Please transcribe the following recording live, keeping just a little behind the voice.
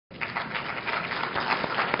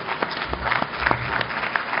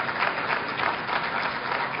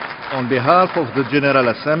On behalf of the General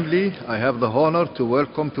Assembly, I have the honor to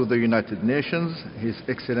welcome to the United Nations His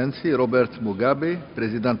Excellency Robert Mugabe,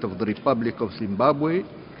 President of the Republic of Zimbabwe,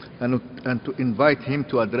 and to invite him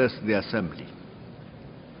to address the Assembly.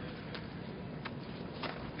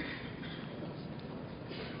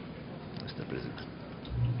 Mr. President.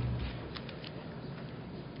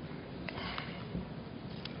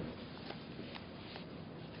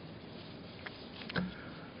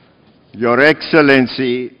 Your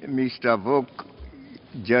Excellency, Mr. Vuk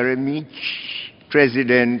Jeremic,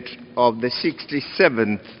 President of the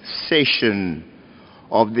 67th session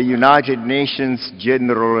of the United Nations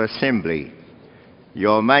General Assembly,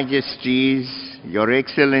 Your Majesties, Your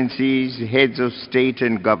Excellencies, Heads of State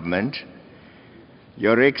and Government,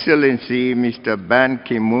 Your Excellency, Mr. Ban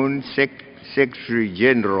Ki-moon, Secretary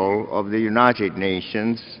General of the United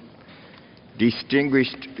Nations,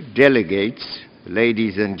 distinguished delegates,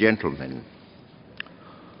 ladies and gentlemen.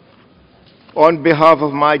 On behalf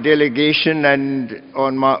of my delegation and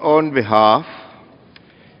on my own behalf,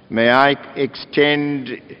 may I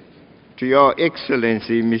extend to Your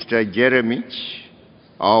Excellency, Mr. Jeremic,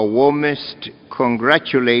 our warmest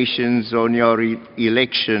congratulations on your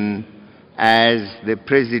election as the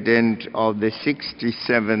President of the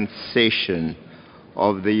 67th session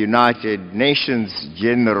of the United Nations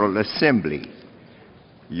General Assembly.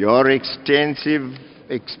 Your extensive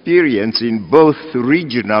experience in both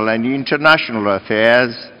regional and international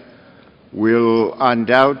affairs will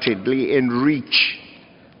undoubtedly enrich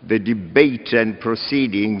the debate and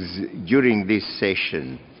proceedings during this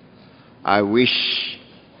session. I wish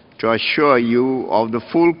to assure you of the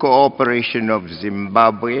full cooperation of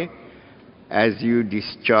Zimbabwe as you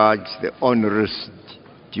discharge the onerous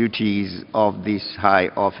duties of this high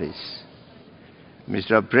office.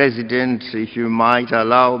 Mr. President, if you might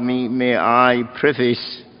allow me, may I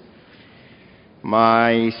preface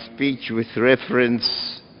my speech with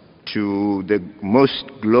reference to the most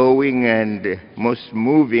glowing and most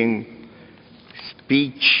moving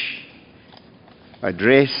speech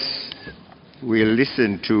address we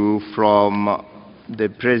listened to from the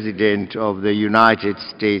President of the United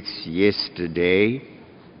States yesterday,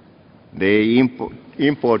 the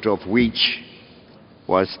import of which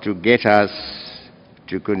was to get us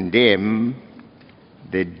to condemn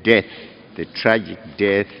the death, the tragic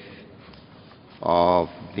death of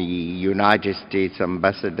the United States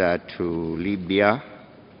ambassador to Libya.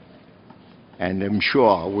 And I'm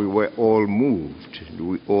sure we were all moved.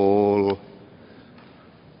 We all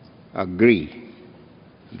agree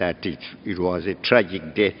that it was a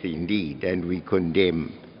tragic death indeed, and we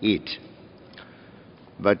condemn it.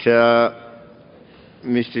 But,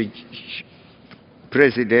 Mr.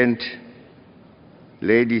 President,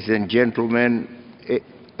 ladies and gentlemen,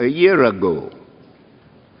 a year ago,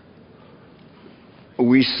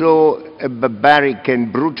 we saw a barbaric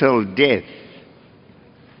and brutal death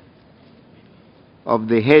of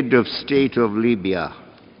the head of state of Libya,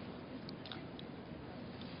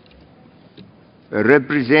 a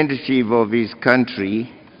representative of his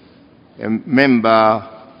country, a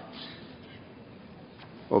member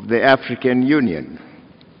of the African Union.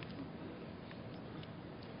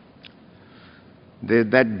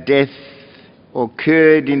 That death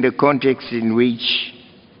occurred in the context in which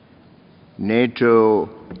NATO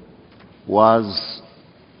was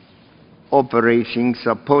operating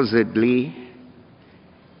supposedly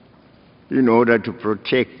in order to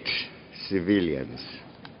protect civilians.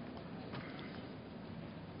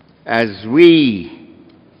 As we,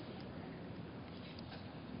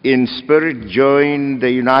 in spirit, join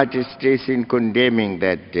the United States in condemning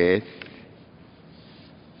that death,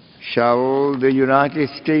 shall the United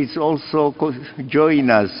States also join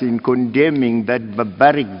us in condemning that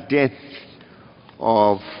barbaric death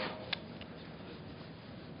of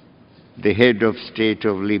the head of state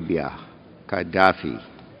of Libya, Gaddafi?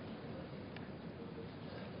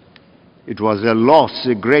 It was a loss,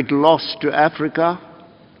 a great loss to Africa,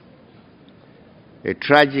 a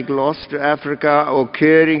tragic loss to Africa,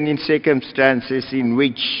 occurring in circumstances in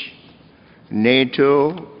which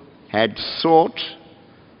NATO had sought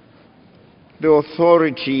the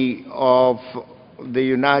authority of the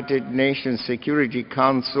United Nations Security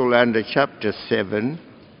Council under Chapter 7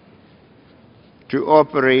 to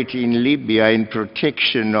operate in Libya in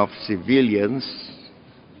protection of civilians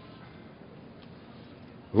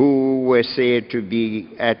who were said to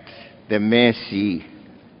be at the mercy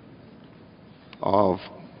of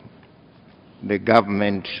the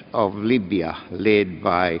government of Libya led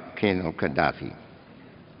by Colonel Gaddafi.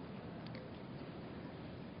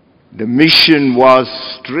 The mission was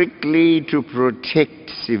strictly to protect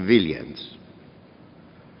civilians.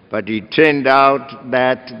 But it turned out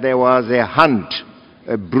that there was a hunt,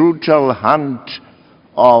 a brutal hunt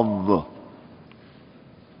of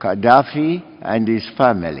Gaddafi and his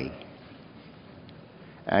family.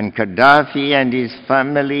 And Gaddafi and his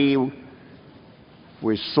family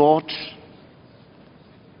were sought.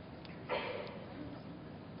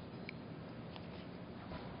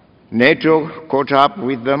 NATO caught up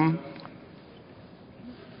with them.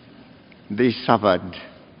 They suffered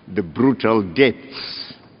the brutal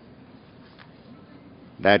deaths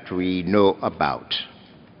that we know about,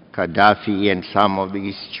 Gaddafi and some of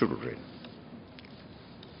his children.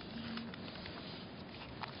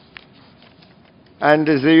 And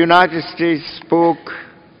as the United States spoke,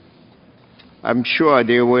 I'm sure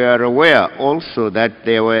they were aware also that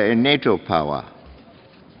they were a NATO power,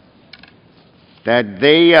 that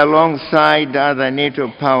they, alongside other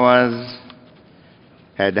NATO powers,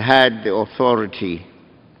 had the authority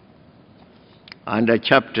under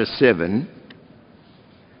Chapter 7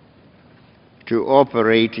 to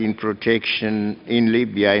operate in protection in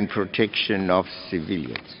Libya in protection of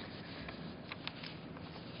civilians.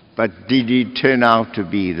 But did it turn out to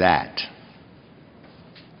be that?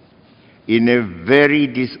 In a very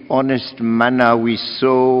dishonest manner, we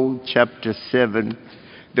saw Chapter 7,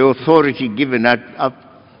 the authority given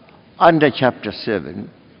under Chapter 7,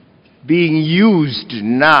 being used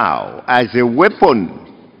now as a weapon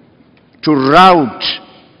to rout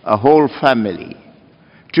a whole family,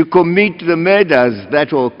 to commit the murders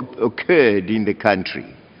that occurred in the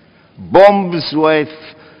country. Bombs were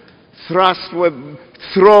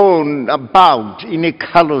thrown about in a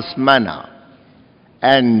callous manner,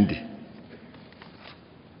 and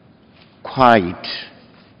quite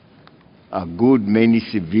a good many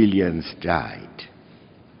civilians died.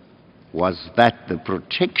 Was that the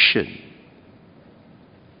protection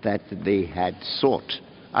that they had sought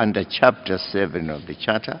under Chapter 7 of the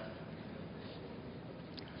Charter?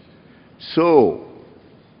 So,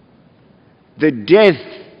 the death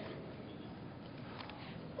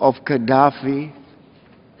of Gaddafi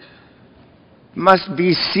must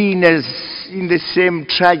be seen as in the same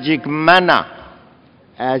tragic manner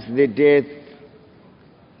as the death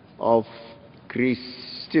of Chris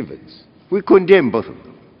Stevens. We condemn both of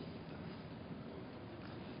them.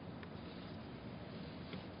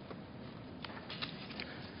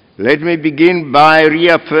 Let me begin by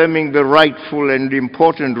reaffirming the rightful and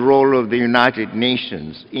important role of the United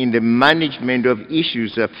Nations in the management of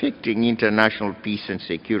issues affecting international peace and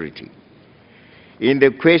security. In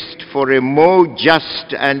the quest for a more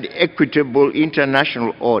just and equitable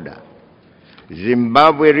international order,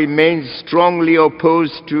 Zimbabwe remains strongly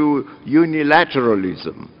opposed to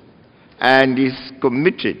unilateralism and is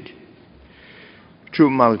committed to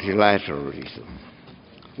multilateralism.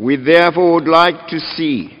 We therefore would like to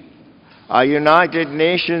see a United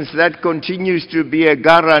Nations that continues to be a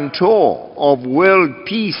guarantor of world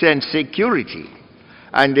peace and security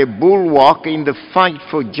and a bulwark in the fight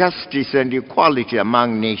for justice and equality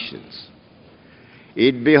among nations.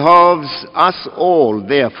 It behoves us all,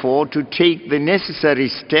 therefore, to take the necessary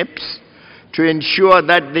steps to ensure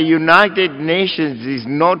that the United Nations is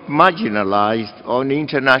not marginalized on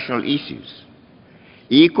international issues.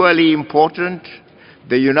 Equally important,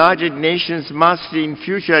 the United Nations must in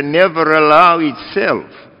future never allow itself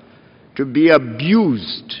to be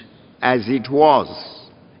abused as it was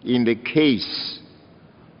in the case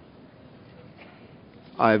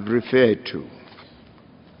I've referred to,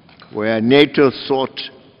 where NATO sought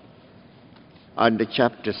under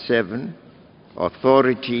Chapter 7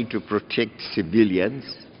 authority to protect civilians,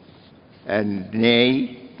 and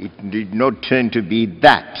nay, it did not turn to be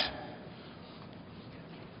that.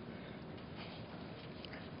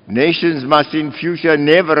 Nations must in future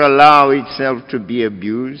never allow itself to be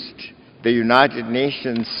abused. The United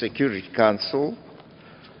Nations Security Council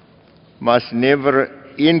must never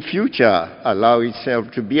in future allow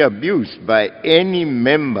itself to be abused by any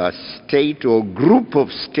member state or group of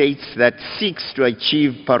states that seeks to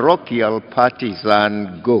achieve parochial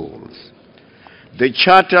partisan goals. The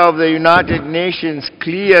Charter of the United Nations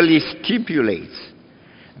clearly stipulates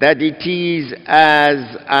that it is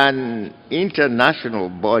as an international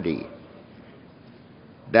body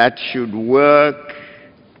that should work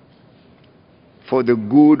for the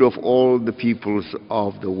good of all the peoples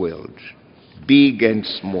of the world, big and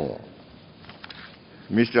small.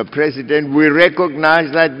 Mr. President, we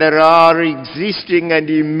recognize that there are existing and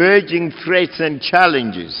emerging threats and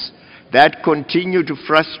challenges that continue to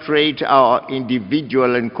frustrate our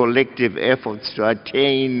individual and collective efforts to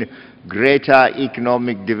attain greater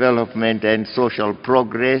economic development and social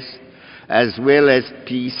progress, as well as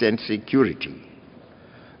peace and security.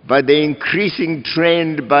 but the increasing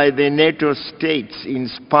trend by the NATO states,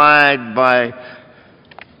 inspired by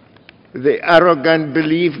the arrogant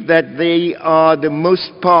belief that they are the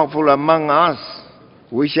most powerful among us,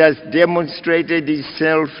 which has demonstrated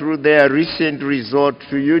itself through their recent resort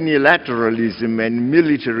to unilateralism and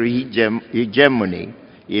military hegemony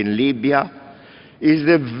in Libya, is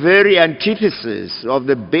the very antithesis of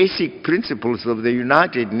the basic principles of the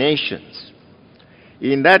United Nations.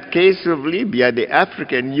 In that case of Libya, the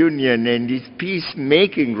African Union and its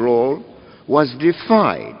peacemaking role was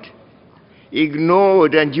defied,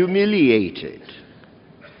 ignored, and humiliated.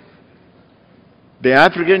 The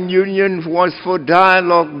African Union was for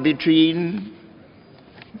dialogue between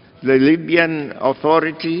the Libyan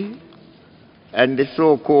authority and the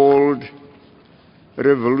so-called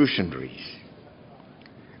revolutionaries.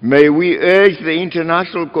 May we urge the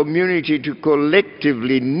international community to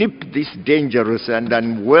collectively nip this dangerous and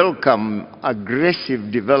unwelcome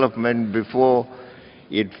aggressive development before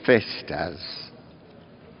it festers.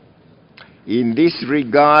 In this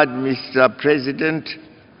regard, Mr. President,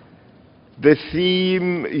 the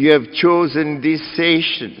theme you have chosen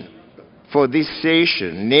for this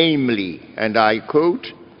session, namely, and I quote,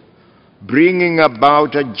 bringing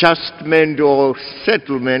about adjustment or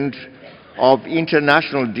settlement of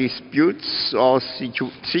international disputes or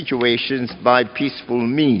situations by peaceful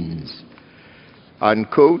means,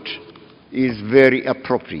 unquote, is very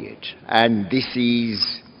appropriate. And this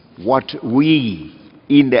is what we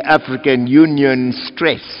in the African Union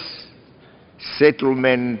stress: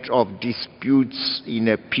 settlement of disputes in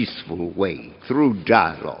a peaceful way, through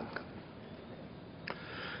dialogue.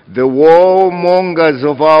 The warmongers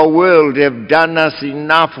of our world have done us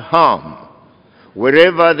enough harm.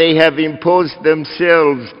 Wherever they have imposed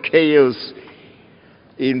themselves, chaos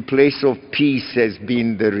in place of peace has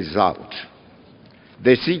been the result.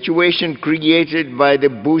 The situation created by the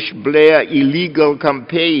Bush-Blair illegal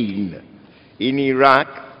campaign in Iraq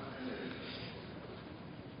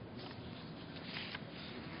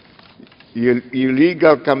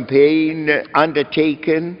illegal campaign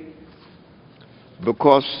undertaken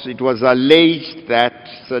because it was alleged that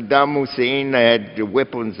Saddam Hussein had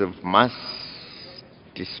weapons of mass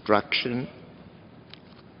destruction,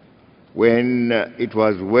 when it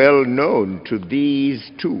was well known to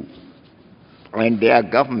these two and their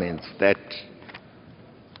governments that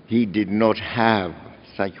he did not have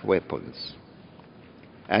such weapons.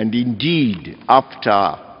 And indeed,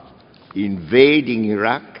 after invading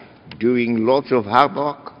Iraq, doing lots of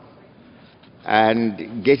havoc,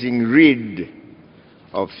 and getting rid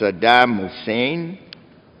of Saddam Hussein,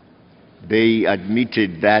 they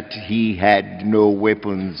admitted that he had no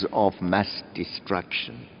weapons of mass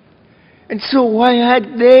destruction. And so why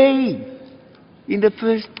had they, in the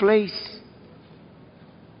first place,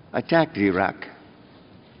 attacked Iraq?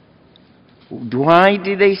 Why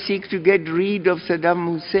did they seek to get rid of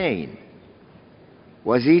Saddam Hussein?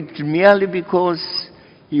 Was it merely because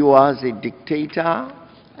he was a dictator,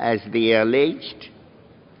 as they alleged?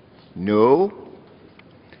 No.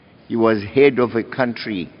 He was head of a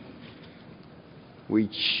country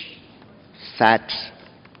which sat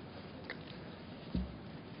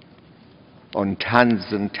on tons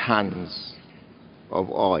and tons of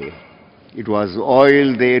oil. It was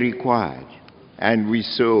oil they required. And we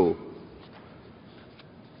saw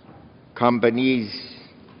companies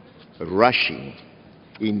rushing.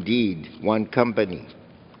 Indeed, one company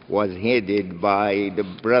was headed by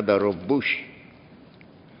the brother of Bush,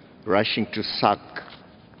 rushing to suck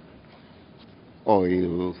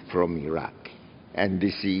oil from Iraq. And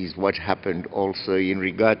this is what happened also in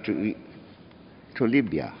regard to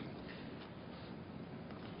Libya.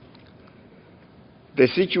 The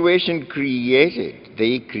situation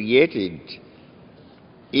they created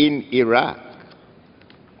in Iraq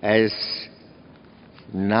has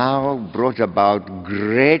now brought about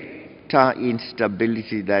greater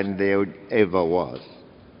instability than there ever was.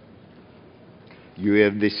 You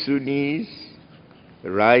have the Sunnis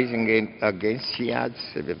rising against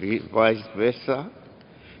Shiites, vice versa,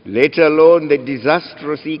 let alone the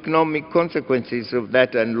disastrous economic consequences of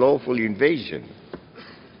that unlawful invasion.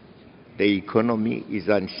 The economy is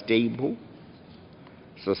unstable,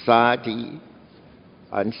 society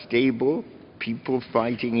unstable, people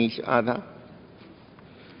fighting each other.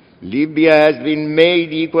 Libya has been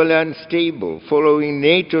made equally unstable following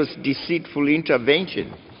NATO's deceitful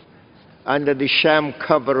intervention under the sham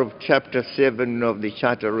cover of Chapter 7 of the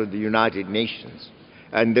Charter of the United Nations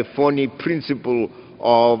and the phony principle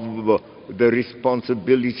of the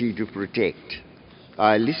responsibility to protect.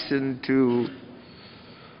 I listened to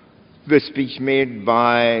the speech made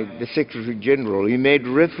by the Secretary General. He made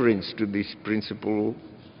reference to this principle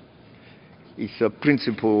is a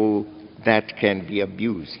principle that can be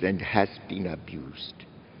abused and has been abused.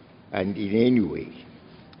 And in any way,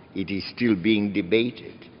 it is still being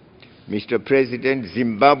debated. Mr. President,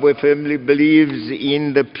 Zimbabwe firmly believes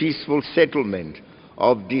in the peaceful settlement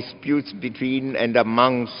of disputes between and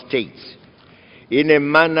among states in a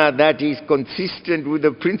manner that is consistent with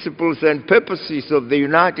the principles and purposes of the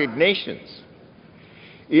United Nations.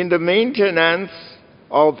 In the maintenance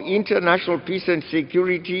of international peace and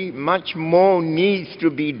security, much more needs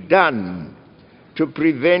to be done to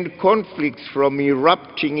prevent conflicts from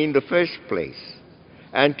erupting in the first place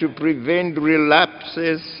and to prevent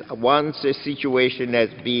relapses once a situation has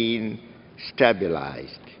been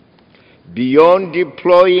stabilized. Beyond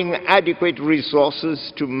deploying adequate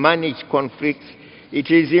resources to manage conflicts, it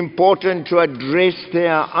is important to address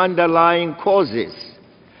their underlying causes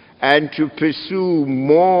and to pursue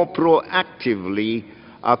more proactively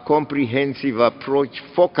a comprehensive approach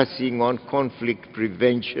focusing on conflict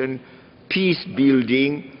prevention, peace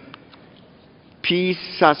building, peace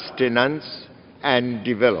sustenance, and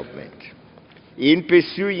development. In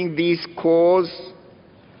pursuing this cause,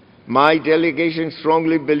 my delegation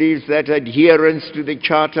strongly believes that adherence to the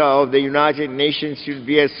Charter of the United Nations should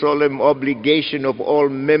be a solemn obligation of all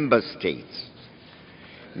member states.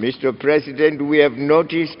 Mr. President, we have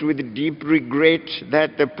noticed with deep regret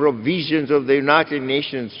that the provisions of the United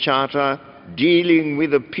Nations Charter dealing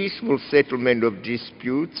with the peaceful settlement of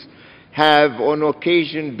disputes have on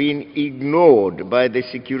occasion been ignored by the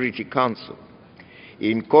Security Council.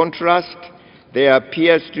 In contrast, there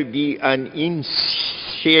appears to be an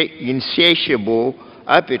insatiable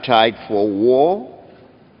appetite for war,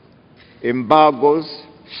 embargoes,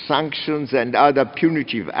 sanctions, and other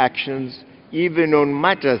punitive actions, even on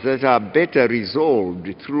matters that are better resolved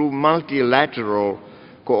through multilateral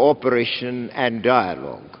cooperation and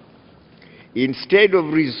dialogue. Instead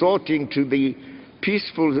of resorting to the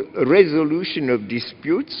peaceful resolution of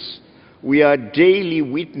disputes, we are daily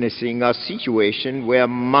witnessing a situation where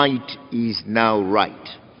might is now right.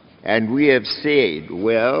 And we have said,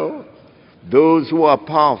 well, those who are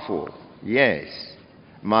powerful, yes,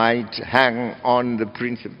 might hang on the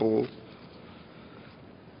principle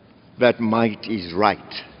that might is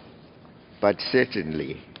right. But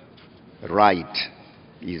certainly, right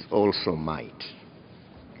is also might.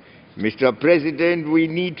 Mr. President, we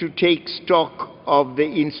need to take stock of the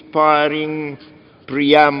inspiring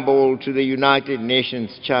preamble to the United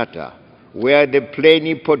Nations Charter, where the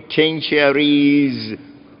plenipotentiaries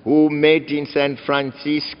who met in San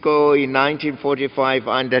Francisco in 1945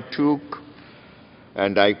 undertook,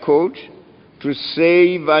 and I quote, to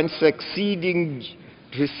save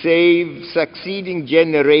succeeding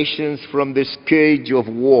generations from the scourge of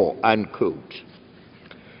war, unquote.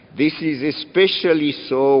 This is especially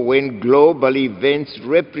so when global events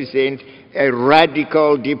represent a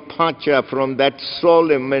radical departure from that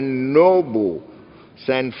solemn and noble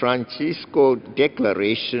San Francisco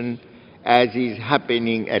Declaration as is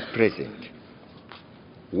happening at present.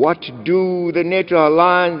 What do the NATO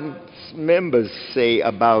alliance members say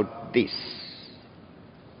about this?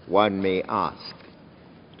 One may ask.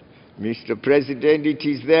 Mr. President, it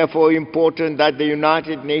is therefore important that the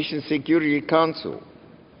United Nations Security Council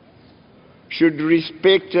should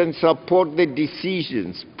respect and support the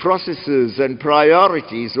decisions, processes, and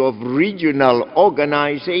priorities of regional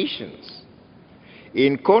organizations.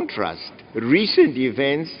 In contrast, recent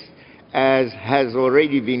events, as has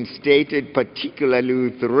already been stated, particularly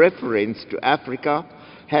with reference to Africa,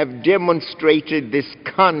 have demonstrated the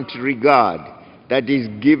scant regard that is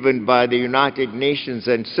given by the United Nations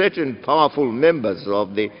and certain powerful members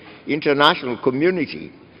of the international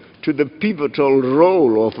community to the pivotal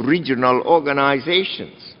role of regional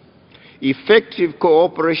organizations. Effective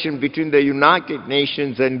cooperation between the United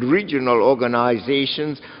Nations and regional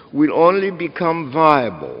organizations will only become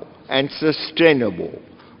viable and sustainable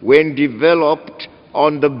when developed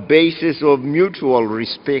on the basis of mutual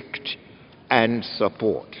respect and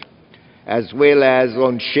support, as well as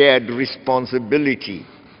on shared responsibility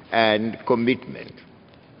and commitment.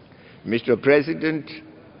 Mr. President,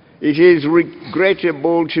 it is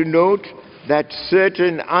regrettable to note that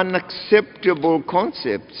certain unacceptable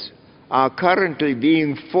concepts are currently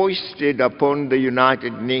being foisted upon the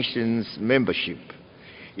United Nations membership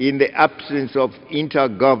in the absence of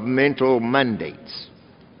intergovernmental mandates.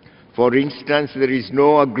 For instance, there is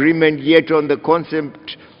no agreement yet on the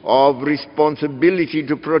concept of responsibility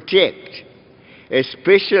to protect,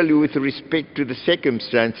 especially with respect to the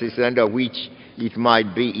circumstances under which it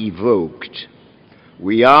might be evoked.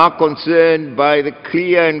 We are concerned by the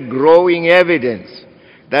clear and growing evidence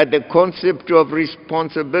that the concept of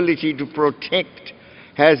responsibility to protect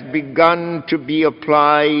has begun to be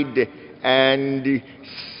applied and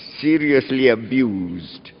seriously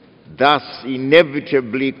abused, thus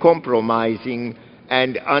inevitably compromising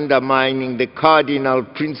and undermining the cardinal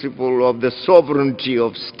principle of the sovereignty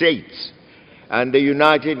of states and the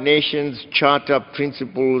United Nations Charter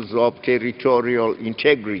principles of territorial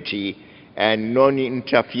integrity and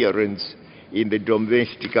non-interference in the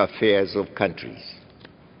domestic affairs of countries.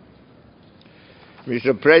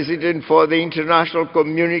 Mr. President, for the international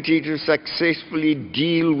community to successfully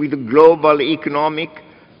deal with global economic,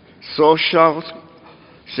 social,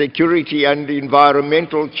 security and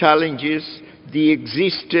environmental challenges, the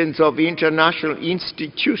existence of international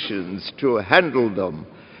institutions to handle them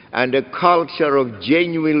and a culture of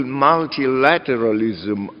genuine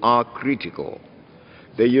multilateralism are critical.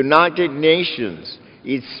 The United Nations,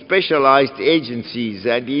 its specialized agencies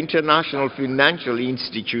and international financial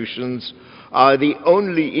institutions are the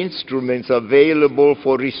only instruments available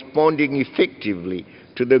for responding effectively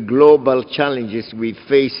to the global challenges we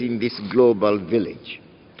face in this global village.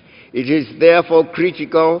 It is therefore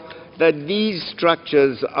critical that these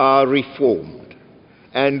structures are reformed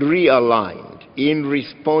and realigned in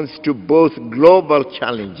response to both global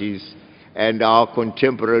challenges and our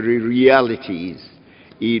contemporary realities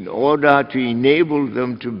in order to enable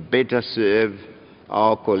them to better serve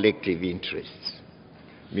our collective interests.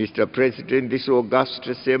 Mr. President, this august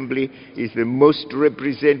assembly is the most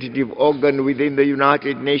representative organ within the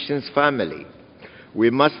United Nations family. We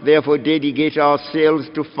must therefore dedicate ourselves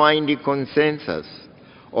to finding consensus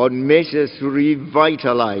on measures to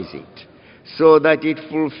revitalize it so that it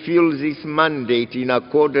fulfills its mandate in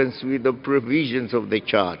accordance with the provisions of the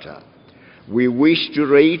Charter. We wish to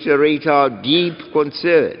reiterate our deep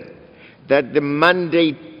concern that the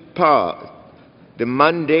mandate,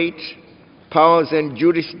 powers and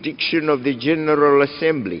jurisdiction of the General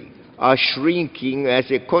Assembly are shrinking as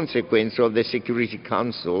a consequence of the Security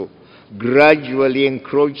Council gradually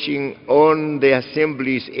encroaching on the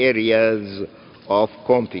Assembly's areas of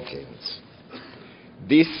competence.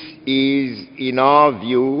 This, in our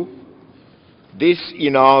view,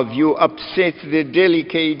 upsets the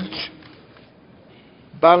delicate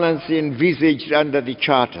balance envisaged under the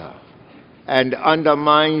Charter and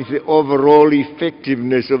undermines the overall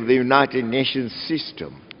effectiveness of the United Nations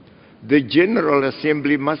system. The General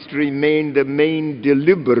Assembly must remain the main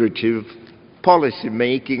deliberative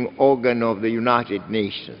policy-making organ of the United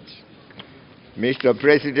Nations. Mr.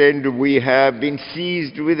 President, we have been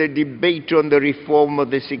seized with a debate on the reform of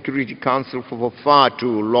the Security Council for far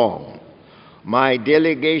too long. My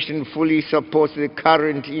delegation fully supports the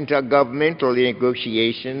current intergovernmental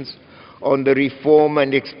negotiations on the reform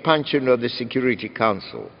and expansion of the Security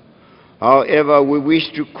Council. However, we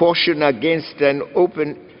wish to caution against an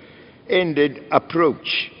open-ended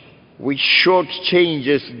approach which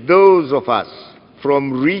shortchanges those of us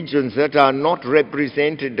from regions that are not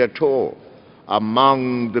represented at all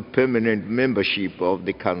among the permanent membership of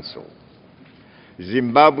the Council.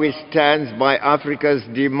 Zimbabwe stands by Africa's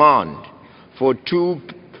demand for 2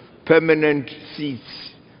 permanent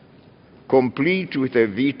seats, complete with a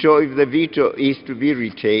veto if the veto is to be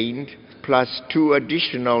retained, plus 2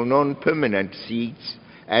 additional non-permanent seats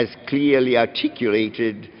as clearly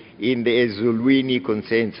articulated in the Ezulwini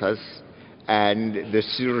Consensus and the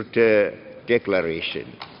Sirte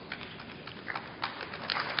Declaration.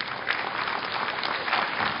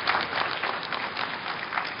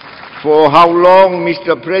 For how long,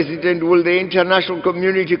 Mr. President, will the international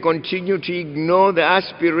community continue to ignore the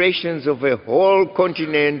aspirations of a whole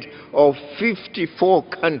continent of 54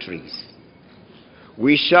 countries?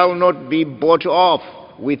 We shall not be bought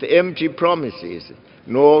off with empty promises,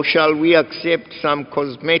 nor shall we accept some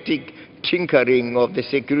cosmetic tinkering of the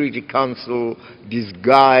Security Council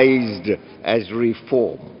disguised as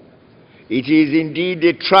reform. It is indeed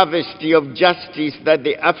a travesty of justice that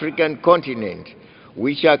the African continent,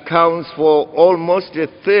 which accounts for almost a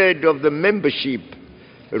third of the membership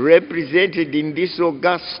represented in this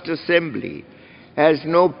august assembly, has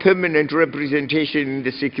no permanent representation in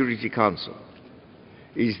the Security Council.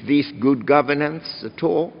 Is this good governance at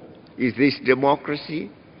all? Is this democracy?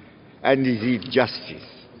 And is it justice?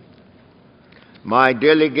 My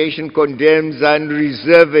delegation condemns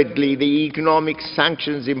unreservedly the economic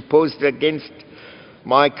sanctions imposed against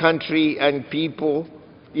my country and people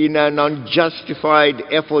in an unjustified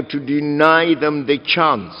effort to deny them the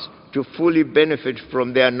chance to fully benefit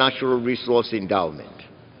from their natural resource endowment.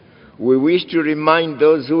 We wish to remind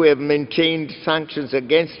those who have maintained sanctions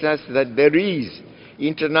against us that there is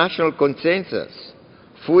international consensus,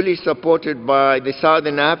 fully supported by the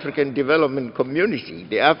Southern African Development Community,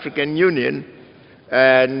 the African Union,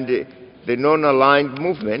 and the non-aligned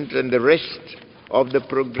movement, and the rest of the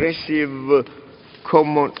progressive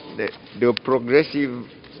the progressive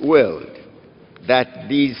world that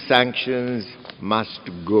these sanctions must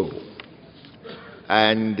go.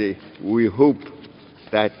 And we hope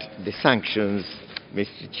that the sanctions,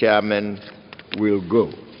 Mr. Chairman, will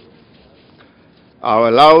go.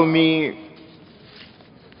 Allow me,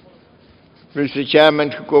 Mr. Chairman,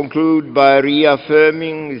 to conclude by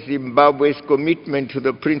reaffirming Zimbabwe's commitment to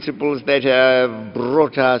the principles that have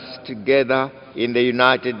brought us together in the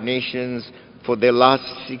United Nations for the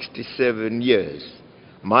last 67 years.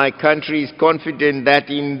 My country is confident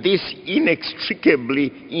that in this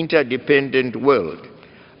inextricably interdependent world,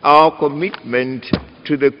 our commitment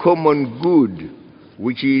to the common good,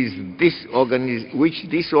 which this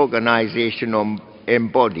organization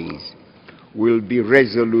embodies, will be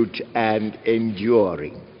resolute and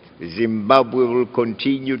enduring. Zimbabwe will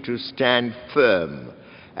continue to stand firm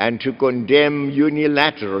and to condemn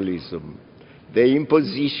unilateralism, the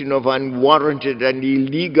imposition of unwarranted and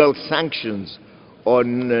illegal sanctions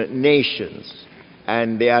on nations,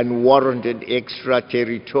 and the unwarranted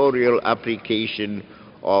extraterritorial application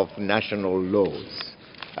of national laws.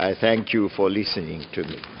 I thank you for listening to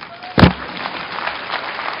me.